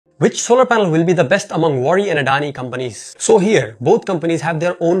Which solar panel will be the best among Waaree and Adani companies? So here, both companies have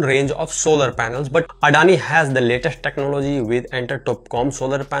their own range of solar panels, but Adani has the latest technology with Enter-Topcom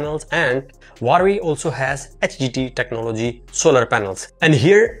solar panels and Waaree also has HGT technology solar panels. And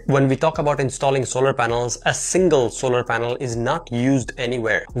here, when we talk about installing solar panels, a single solar panel is not used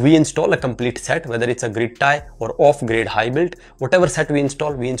anywhere. We install a complete set, whether it's a grid tie or off-grid high build, whatever set we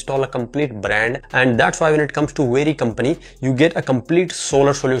install a complete brand. And that's why when it comes to Waaree company, you get a complete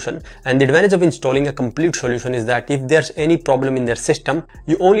solar solution. And the advantage of installing a complete solution is that if there's any problem in their system,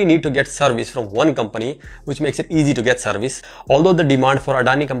 you only need to get service from one company, which makes it easy to get service. Although the demand for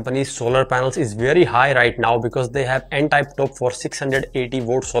Adani company's solar panels is very high right now because they have N-type top for 680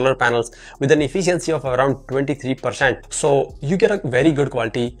 volt solar panels with an efficiency of around 23%. So you get a very good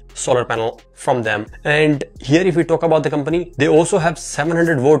quality solar panel from them. And here, if we talk about the company, they also have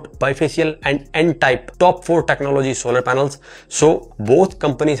 700 volt bifacial and N-type top 4 technology solar panels. So both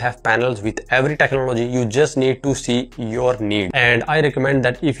companies have panels with every technology. You just need to see your need. And I recommend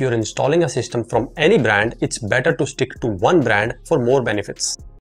that if you're installing a system from any brand, it's better to stick to one brand for more benefits.